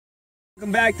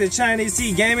Welcome back to Chinese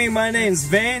Tea Gaming. My name's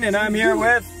Vane and I'm here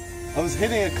with... I was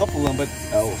hitting a couple of them, but...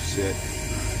 Oh, shit.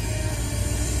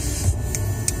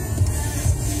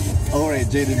 Alright,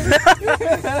 Jaidenv.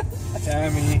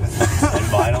 Tammy. And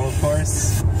Vinyl, of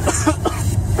course.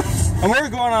 And we're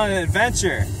going on an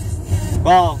adventure.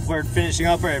 Well, we're finishing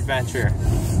up our adventure.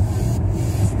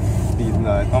 He's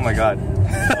not. Oh my god.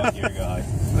 Oh dear God.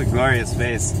 What a glorious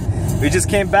face. We just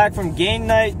came back from game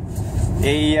night.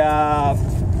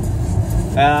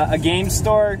 A game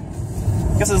store.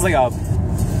 I guess it's like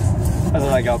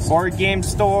a board game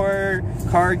store,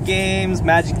 card games,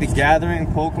 Magic the Gathering,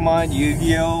 Pokemon,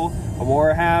 Yu-Gi-Oh, a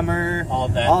Warhammer, all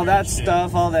that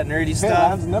stuff, all that nerdy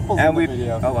stuff. And we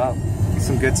video. Oh wow,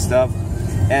 some good stuff.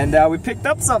 And we picked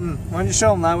up something. Why don't you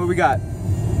show them, Lon, what we got?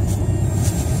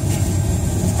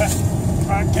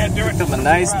 I can't do it. Picked up a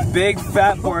nice big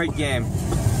fat board game.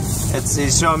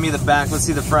 He's showing me the back. Let's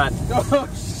see the front. Oh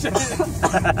shit!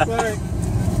 Sorry.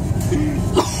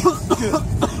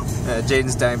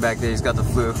 Jaiden's dying back there. He's got the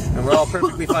flu, and we're all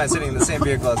perfectly fine sitting in the same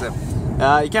vehicle as him.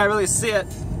 You can't really see it.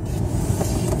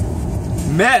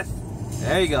 Myth.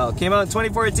 There you go. Came out in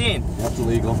 2014. That's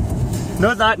illegal.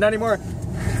 No, it's not anymore.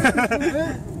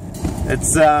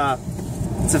 It's a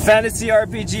fantasy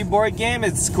RPG board game.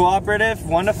 It's cooperative,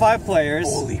 1 to 5 players.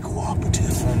 Fully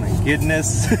cooperative. Oh my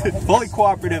goodness. Fully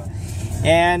cooperative.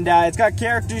 And it's got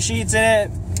character sheets in it,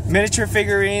 miniature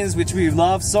figurines, which we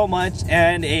love so much,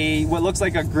 and what looks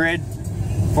like a grid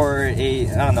for a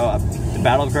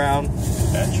battleground.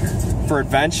 Adventure. For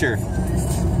adventure.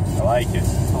 I like it.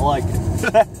 I like it.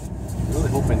 I'm really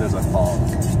hoping there's a fall.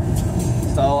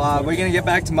 So we're gonna get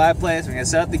back to my place. We're gonna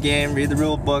set up the game, read the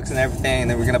rule books and everything,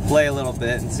 and then we're gonna play a little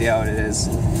bit and see how it is.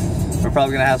 We're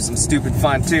probably gonna have some stupid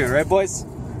fun too, right, boys?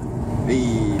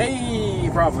 Hey,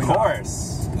 probably. Of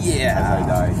course. Yeah. As I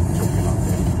die, choking on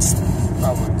it.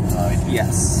 Probably.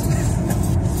 Yes.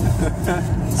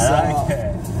 Okay.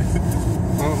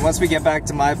 Once we get back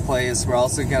to my place, we're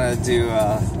also gonna do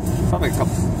probably a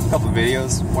couple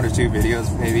videos, 1 or 2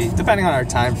 videos maybe, depending on our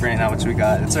time frame, how much we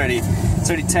got. It's already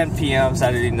 10 p.m.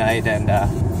 Saturday night, and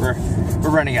we're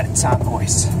running out of time,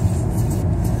 boys.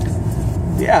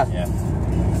 Yeah.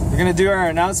 We're gonna do our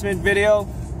announcement video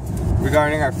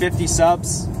regarding our 50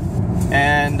 subs,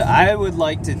 and I would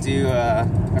like to do a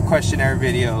questionnaire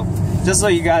video, just so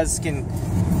you guys can.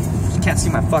 You can't see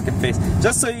my fucking face.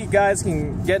 Just so you guys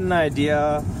can get an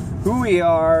idea who we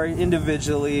are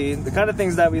individually, the kind of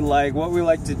things that we like, what we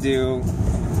like to do,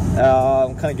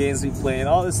 what kind of games we play, and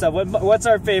all this stuff. What's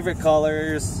our favorite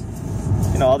colors?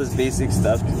 You know, all this basic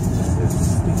stuff.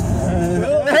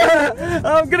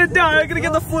 I'm gonna die. I'm gonna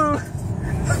get the flu.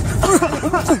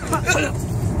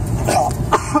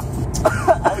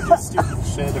 I would do stupid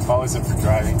shit if I wasn't for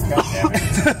driving. God damn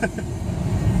it.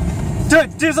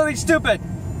 Dude, do something stupid.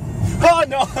 Oh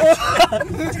no!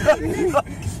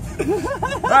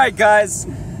 Alright guys,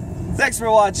 thanks for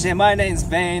watching. My name's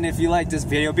Vane. If you like this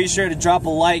video, be sure to drop a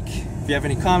like. If you have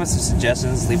any comments or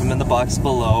suggestions, leave them in the box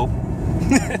below.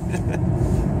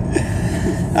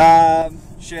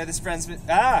 Share this friends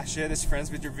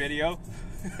with your video.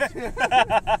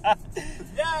 Yeah.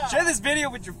 Share this video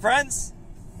with your friends.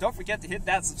 Don't forget to hit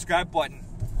that subscribe button.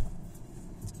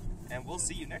 And we'll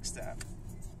see you next time.